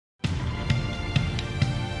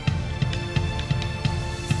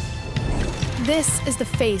This is the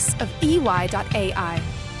face of EY.ai,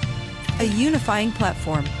 a unifying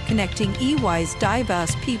platform connecting EY's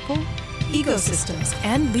diverse people, ecosystems,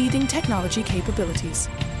 and leading technology capabilities.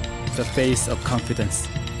 The face of confidence,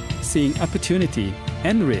 seeing opportunity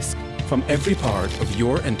and risk from every part of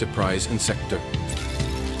your enterprise and sector.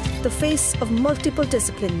 The face of multiple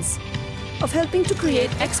disciplines, of helping to create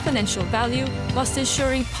exponential value whilst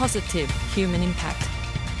ensuring positive human impact.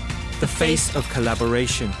 The face of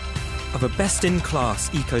collaboration, of a best-in-class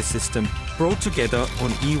ecosystem brought together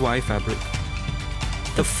on EY Fabric.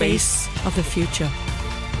 The face of the future,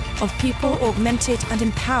 of people augmented and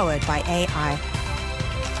empowered by AI.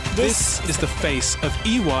 This is the face of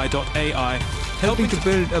EY.ai, helping to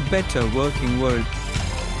build a better working world.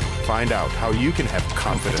 Find out how you can have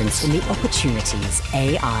confidence in the opportunities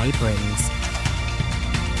AI brings.